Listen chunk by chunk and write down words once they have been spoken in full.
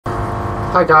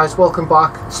Hi guys, welcome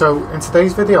back. So in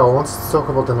today's video I wanted to talk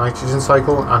about the nitrogen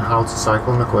cycle and how to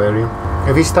cycle an aquarium.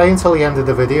 If you stay until the end of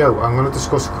the video, I'm going to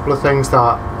discuss a couple of things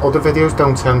that other videos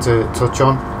don't tend to touch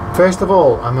on. First of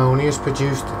all, ammonia is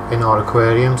produced in our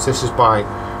aquariums. This is by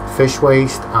fish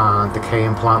waste and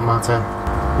decaying plant matter.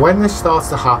 When this starts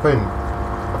to happen,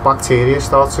 a bacteria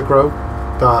starts to grow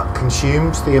that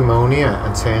consumes the ammonia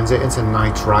and turns it into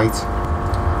nitrite.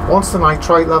 Once the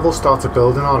nitrite levels start to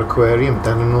build in our aquarium,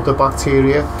 then another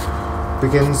bacteria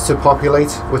begins to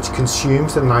populate, which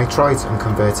consumes the nitrite and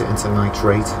converts it into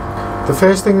nitrate. The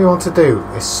first thing we want to do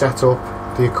is set up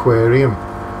the aquarium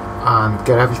and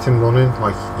get everything running,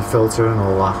 like your filter and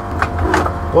all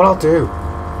that. What I'll do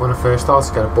when I first start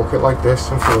is get a bucket like this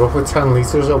and fill it up with 10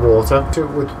 litres of water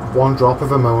with 1 drop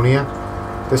of ammonia.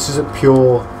 This is a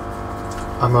pure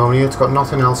ammonia, it's got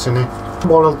nothing else in it.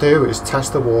 What I'll do is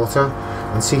test the water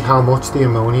and see how much the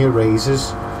ammonia raises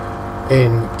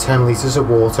in 10 litres of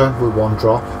water with 1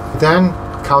 drop. Then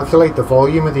calculate the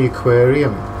volume of the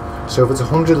aquarium. So if it's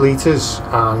 100 litres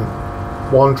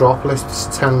and 1 drop lifts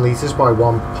 10 litres by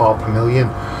 1 part per million,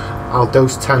 I'll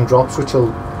dose 10 drops, which will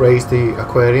raise the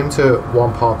aquarium to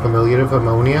 1 part per million of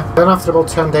ammonia. Then after about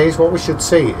 10 days, what we should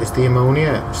see is the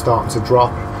ammonia starting to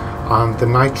drop and the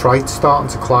nitrite starting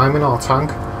to climb in our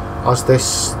tank as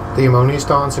the ammonia is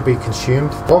starting to be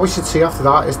consumed. What we should see after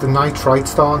that is the nitrite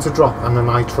starting to drop and the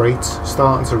nitrates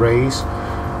starting to raise.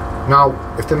 Now,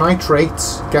 if the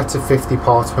nitrates get to 50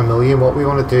 parts per million, what we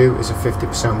want to do is a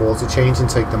 50% water change and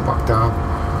take them back down,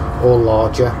 or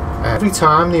larger. Every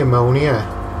time the ammonia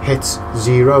hits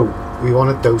 0, we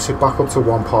want to dose it back up to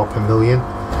 1 part per million.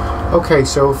 Okay,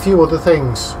 so a few other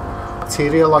things.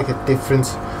 Bacteria like a different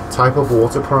type of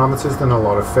water parameters than a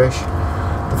lot of fish.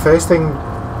 The first thing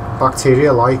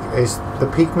bacteria like is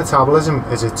the peak metabolism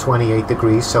is at 28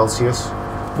 degrees Celsius.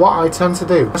 What I tend to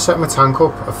do, I set my tank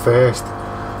up at first.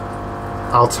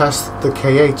 I'll test the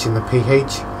KH and the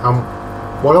pH, and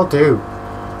what I'll do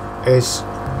is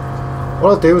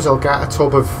I'll get a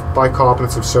tub of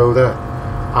bicarbonate of soda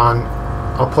and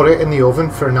I'll put it in the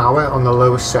oven for an hour on the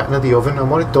lowest setting of the oven,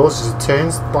 and what it does is it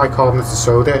turns bicarbonate of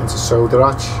soda into soda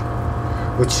ash,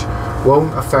 which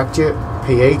won't affect your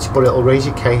pH, but it'll raise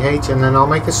your KH. And then I'll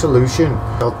make a solution.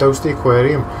 I'll dose the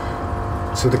aquarium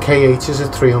so the KH is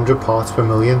at 300 parts per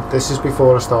million. This is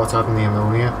before I start adding the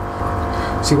ammonia.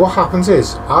 See, what happens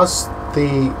is, as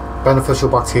the beneficial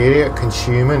bacteria are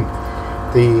consuming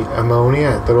the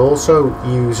ammonia, they're also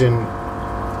using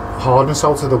hardness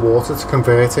out of the water to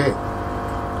convert it,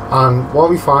 and what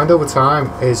we find over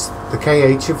time is the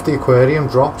KH of the aquarium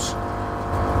drops.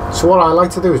 So what I like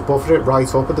to do is buffer it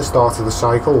right up at the start of the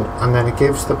cycle, and then it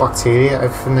gives the bacteria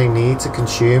everything they need to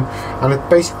consume, and it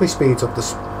basically speeds up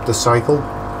the cycle.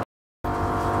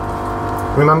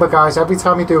 Remember guys, every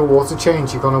time you do a water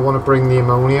change, you're going to want to bring the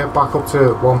ammonia back up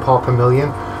to 1 part per million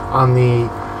and the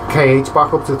KH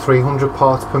back up to 300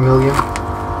 parts per million.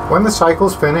 When the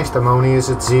cycle's finished, ammonia is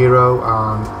at 0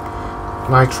 and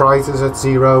nitrite is at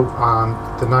 0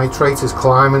 and the nitrate is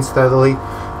climbing steadily.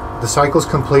 The cycle's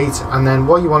complete, and then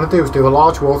what you want to do is do a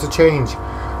large water change,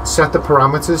 set the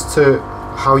parameters to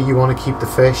how you want to keep the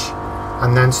fish,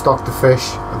 and then stock the fish.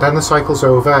 And then the cycle's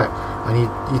over and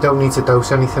you don't need to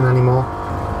dose anything anymore.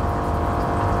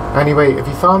 Anyway, if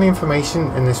you found the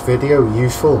information in this video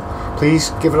useful,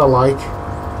 please give it a like,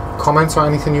 comment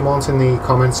on anything you want in the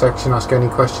comment section, ask any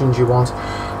questions you want,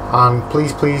 and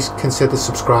please consider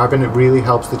subscribing. It really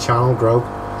helps the channel grow.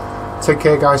 Take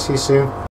care guys, see you soon.